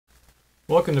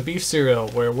Welcome to Beef Cereal,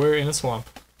 where we're in a swamp.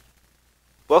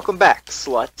 Welcome back,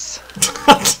 sluts.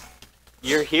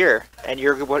 You're here, and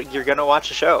you're gonna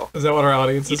watch a show. Is that what our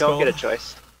audience You is don't called? get a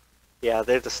choice. Yeah,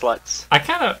 they're the sluts.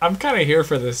 I'm kind of here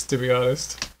for this, to be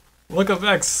honest. Welcome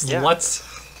back, sluts.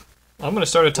 Yeah. I'm gonna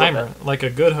start a timer, like a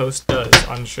good host does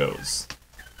on shows.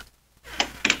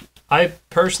 I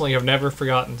personally have never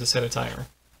forgotten to set a timer.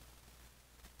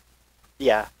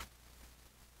 Yeah.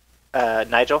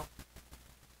 Nigel,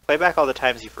 play back all the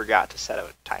times you forgot to set a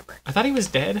timer. I thought he was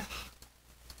dead.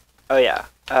 Oh yeah.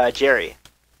 Jerry.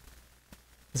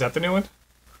 Is that the new one?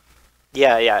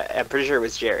 Yeah. I'm pretty sure it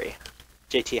was Jerry.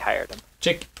 JT hired him.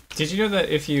 Jake, did you know that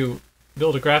if you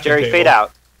build a crafting Jerry, table... fade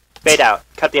out. Fade out.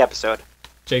 Cut the episode.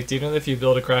 Jake, do you know that if you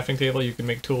build a crafting table, you can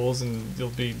make tools and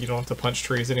you don't have to punch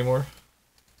trees anymore?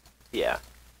 Yeah.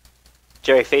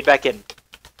 Jerry, fade back in.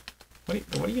 What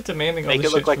are you demanding all Make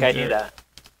this it look shit like from I Jerry? need that.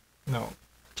 No.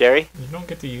 Jerry? You don't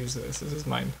get to use this. This is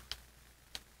mine.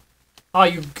 Oh,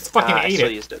 you fucking ate I still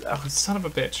it. used it, though. You son of a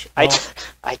bitch. Well,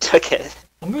 I took it.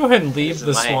 I'm gonna go ahead and leave This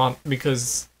the is mine. swamp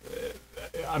because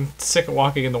I'm sick of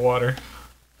walking in the water.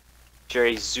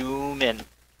 Jerry, zoom in.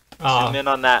 Ah, Zoom in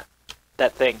on that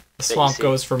thing. the swamp see.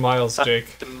 goes for miles,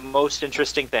 Jake. The most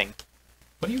interesting thing.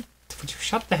 Would you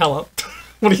shut the hell up?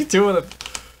 What are you doing?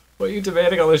 What are you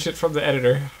demanding all this shit from the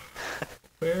editor?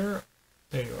 Where?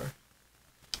 There you are.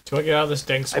 Do I get out of this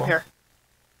dang swamp? I'm here.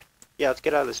 Yeah, let's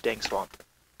get out of this dang swamp.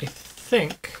 I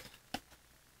think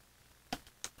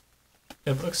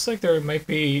it looks like there might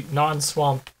be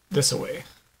non-swamp this way.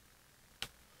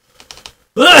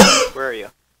 Where are you?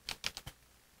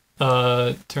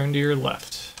 Turn to your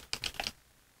left.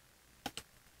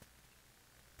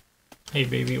 Hey,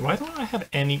 baby, why don't I have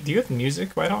any... Do you have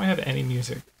music? Why don't I have any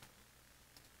music?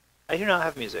 I do not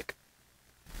have music.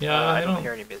 Yeah, I don't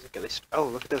hear any music, at least. Oh,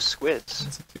 look at those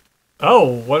squids. Oh,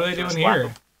 what are they doing Just here? slap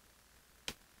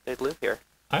 'em. They live here.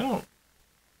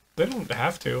 They don't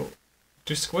have to.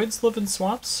 Do squids live in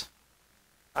swamps?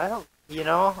 I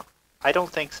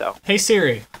don't think so. Hey,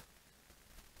 Siri.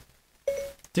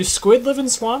 Do squid live in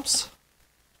swamps?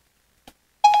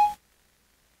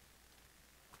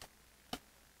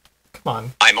 Come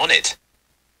on. I'm on it.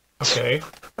 Okay.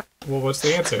 Well, what's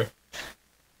the answer?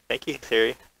 Thank you,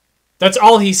 Siri. That's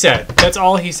all he said. That's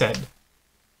all he said.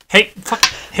 Hey, fuck.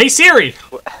 Hey, Siri!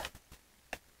 What?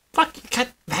 Fuck,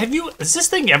 has this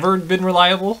thing ever been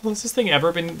reliable? Has this thing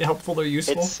ever been helpful or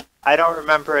useful? I don't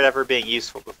remember it ever being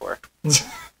useful before.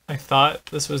 I thought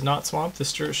this was not swamp.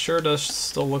 This sure does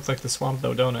still look like the swamp,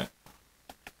 though, don't it?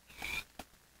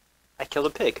 I killed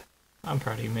a pig. I'm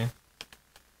proud of you, man.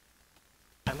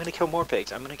 I'm gonna kill more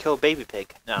pigs. I'm gonna kill a baby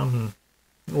pig. No. Mm-hmm.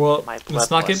 Well, My let's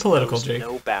not get bloodlust political, knows Jake.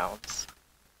 No bounds.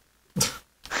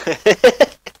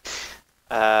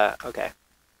 Okay.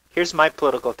 Here's my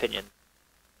political opinion.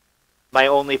 My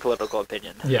only political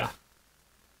opinion. Yeah.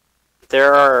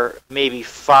 There are maybe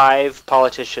 5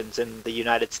 politicians in the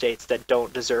United States that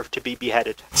don't deserve to be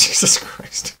beheaded. Jesus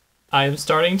Christ. I am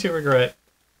starting to regret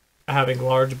having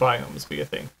large biomes be a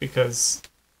thing, because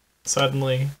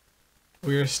suddenly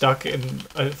we are stuck in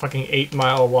a fucking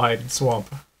 8-mile wide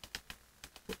swamp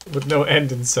with no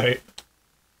end in sight.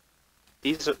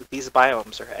 These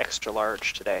biomes are extra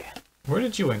large today. Where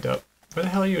did you end up? Where the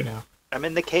hell are you now? I'm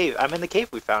in the cave. I'm in the cave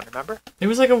we found, remember? It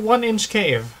was like a 1-inch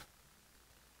cave.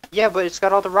 Yeah, but it's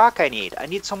got all the rock I need. I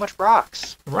need so much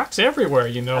rocks. Rocks everywhere,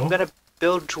 you know. I'm gonna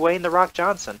build Dwayne the Rock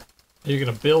Johnson. You're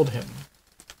gonna build him.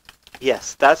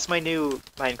 Yes, that's my new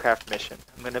Minecraft mission.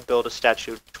 I'm gonna build a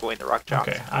statue of Dwayne the Rock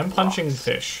Johnson. Okay, I'm punching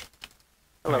fish.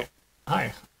 Hello. Okay.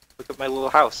 Hi. Look at my little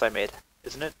house I made.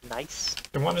 Isn't it nice?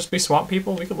 Do you want to just be swamp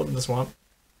people? We could live in the swamp.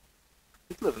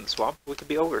 We could live in the swamp. We could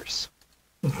be ogres.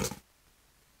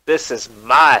 This is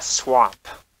my swamp.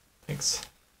 Thanks.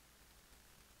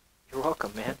 You're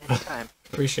welcome, man. Anytime.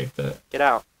 Appreciate that. Get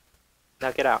out.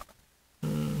 Now get out.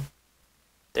 Mm.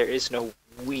 There is no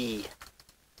we.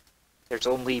 There's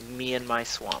only me and my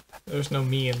swamp. There's no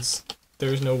me-ins.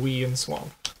 There's no we in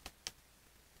swamp.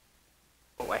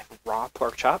 Oh, I have raw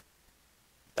pork chop.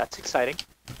 That's exciting.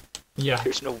 Yeah.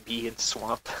 There's no we in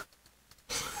swamp.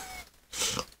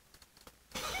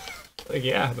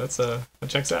 Yeah, that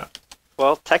checks out.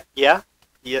 Well, yeah,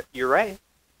 you're right.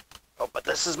 Oh, but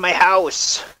this is my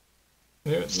house.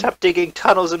 Stop digging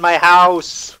tunnels in my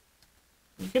house.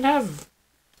 You can have...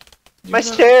 My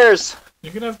stairs.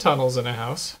 You can have tunnels in a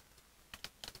house.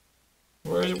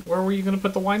 Where were you going to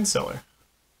put the wine cellar?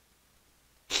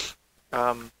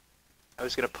 I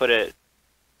was going to put it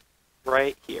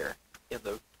right here in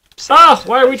the Ah!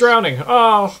 Why are we drowning?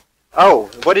 Oh! Oh,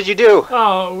 what did you do?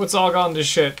 Oh, it's all gone to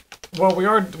shit. Well,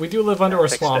 we do live under a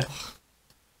swamp.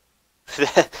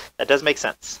 That does make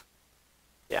sense.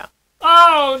 Yeah.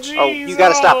 Oh, jeez. Oh, you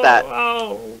gotta stop that.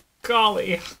 Oh,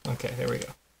 golly. Okay, there we go.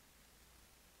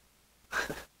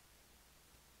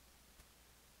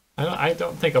 I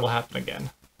don't think it'll happen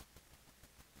again.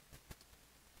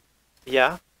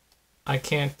 Yeah. I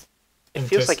can't. It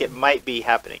feels like it might be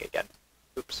happening again.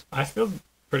 Oops. I feel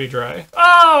pretty dry.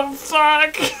 Oh,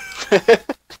 fuck!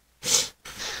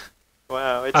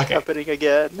 Wow, it's happening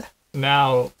again.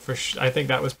 Now, I think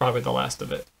that was probably the last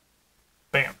of it.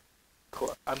 Bam.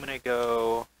 Cool. I'm gonna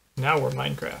go... Now we're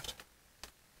Minecraft.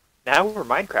 Now we're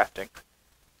Minecrafting.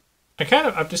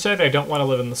 I've decided I don't want to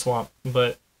live in the swamp,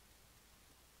 but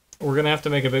we're gonna have to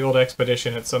make a big old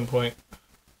expedition at some point.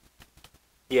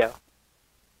 Yeah.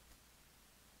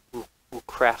 We'll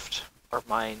craft our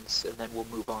mines, and then we'll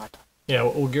move on. Yeah,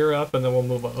 we'll gear up, and then we'll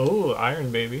move on. Oh,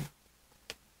 iron, baby.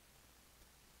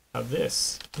 Now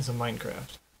this is a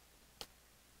Minecraft.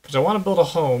 Because I want to build a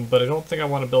home, but I don't think I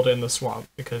want to build it in the swamp,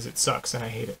 because it sucks, and I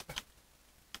hate it.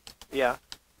 Yeah.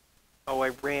 Oh, I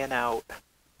ran out.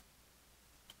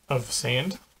 Of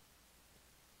sand?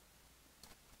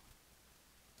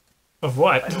 Of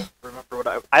what? I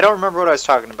don't remember what I was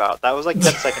talking about. That was like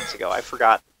 10 seconds ago. I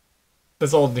forgot.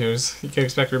 That's old news. You can't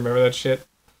expect to remember that shit.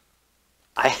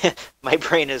 My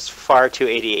brain is far too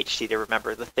ADHD to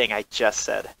remember the thing I just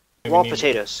said. Wall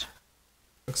potatoes.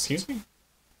 Excuse me?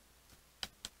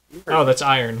 Oh, that's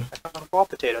iron. I found wall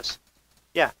potatoes.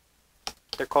 Yeah.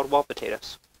 They're called wall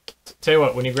potatoes. Tell you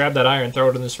what, when you grab that iron, throw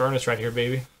it in this furnace right here,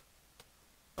 baby.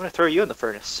 I'm gonna throw you in the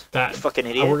furnace. That you fucking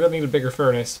idiot. We're gonna need a bigger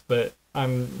furnace, but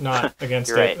I'm not against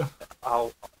You're it.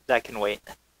 right. That can wait.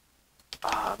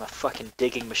 I'm a fucking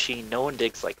digging machine. No one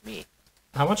digs like me.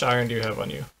 How much iron do you have on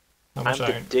you? How much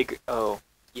iron? The digger. Oh,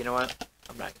 you know what?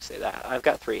 I'm not gonna say that. I've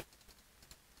got 3.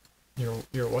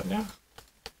 You're what now?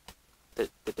 The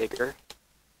digger.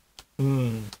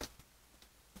 Hmm.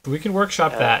 We can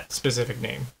workshop that specific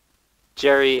name.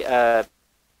 Jerry,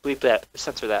 bleep that.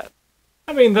 Censor that.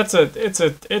 I mean, it's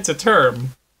a term.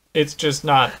 It's just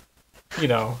not, you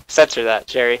know. Censor that,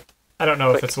 Jerry. I don't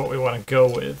know if it's what we want to go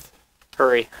with.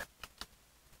 Hurry.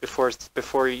 Before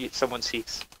someone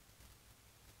sees.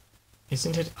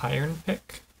 Isn't it iron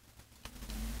pick?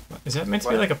 Is that meant to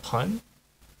be like a pun?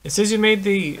 It says you made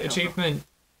the achievement.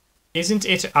 Isn't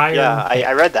it iron? Yeah,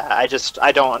 I read that.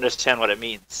 I don't understand what it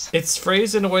means. It's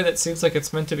phrased in a way that seems like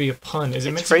it's meant to be a pun. Is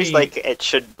it meant to be? It's phrased like it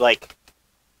should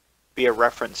be a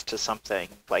reference to something,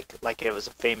 like it was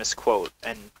a famous quote,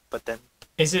 but then.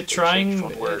 Is it trying?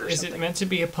 Is it meant to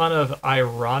be a pun of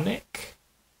ironic?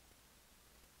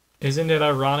 Isn't it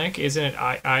ironic? Isn't it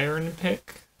iron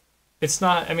pick? It's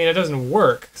not. I mean, it doesn't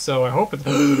work. So I hope it.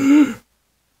 No,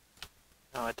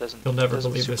 it doesn't. You'll never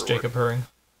believe this, Jacob Herring.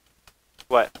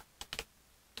 What?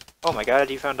 Oh my God!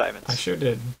 You found diamonds. I sure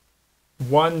did.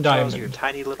 1 diamond. You're a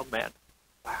tiny little man.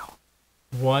 Wow.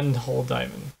 1 whole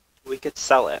diamond. We could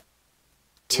sell it.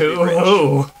 To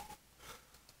who?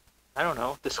 I don't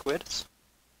know. The squids.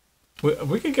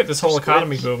 We could get this whole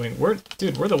economy booming. We're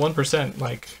the 1%,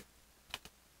 like,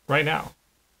 right now.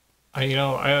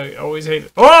 I always hate.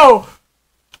 Oh.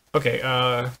 Okay.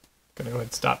 Gonna go ahead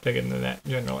and stop digging in that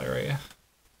general area.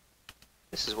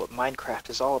 This is what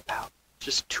Minecraft is all about.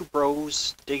 Just 2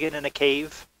 bros digging in a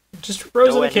cave. Just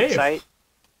bros in a cave. Sight.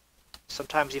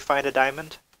 Sometimes you find a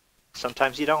diamond.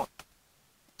 Sometimes you don't.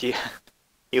 Do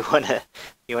you wanna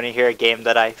hear a game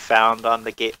that I found on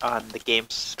the game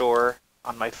store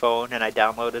on my phone, and I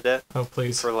downloaded it? Oh,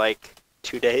 please. For like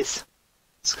 2 days.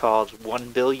 It's called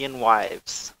 1 Billion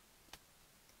Wives.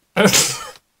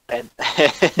 And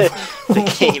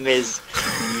the game is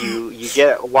you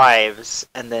get wives,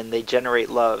 and then they generate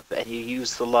love, and you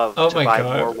use the love to buy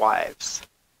more wives.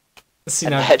 See,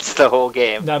 and that's the whole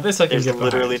game. Now this I can There's get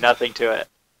literally behind. nothing to it.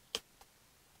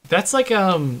 That's like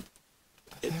there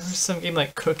was some game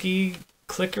like Cookie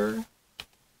Clicker.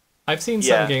 I've seen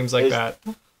some games like that.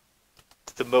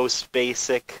 It's the most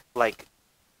basic, like,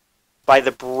 by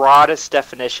the broadest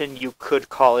definition, you could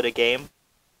call it a game.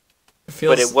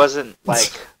 But it wasn't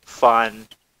like fun.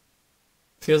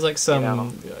 Feels like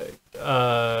some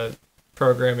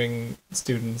programming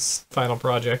student's final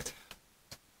project.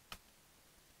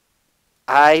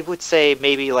 I would say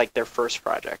maybe like their first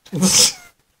project.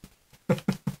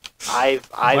 Why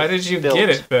did you get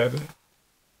it then?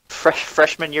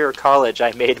 Freshman year of college,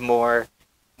 I made more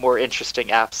interesting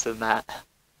apps than that.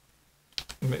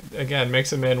 Again,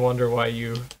 makes a man wonder why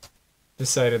you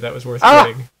decided that was worth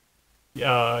getting.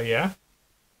 Yeah?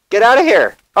 Get out of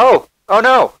here! Oh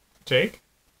no! Jake?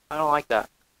 I don't like that.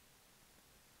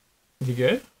 You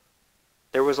good?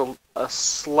 There was a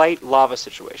slight lava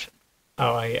situation.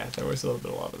 Oh, yeah, there was a little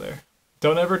bit of lava there.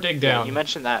 Don't ever dig down. You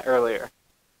mentioned that earlier.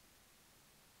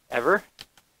 Ever?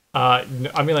 I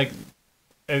mean,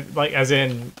 like as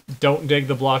in, don't dig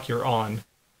the block you're on,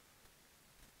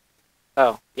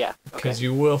 Oh, yeah. Okay. because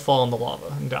you will fall in the lava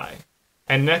and die.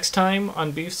 And next time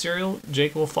on beef cereal,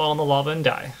 Jake will fall in the lava and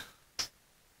die.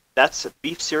 That's a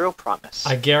beef cereal promise.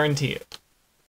 I guarantee it.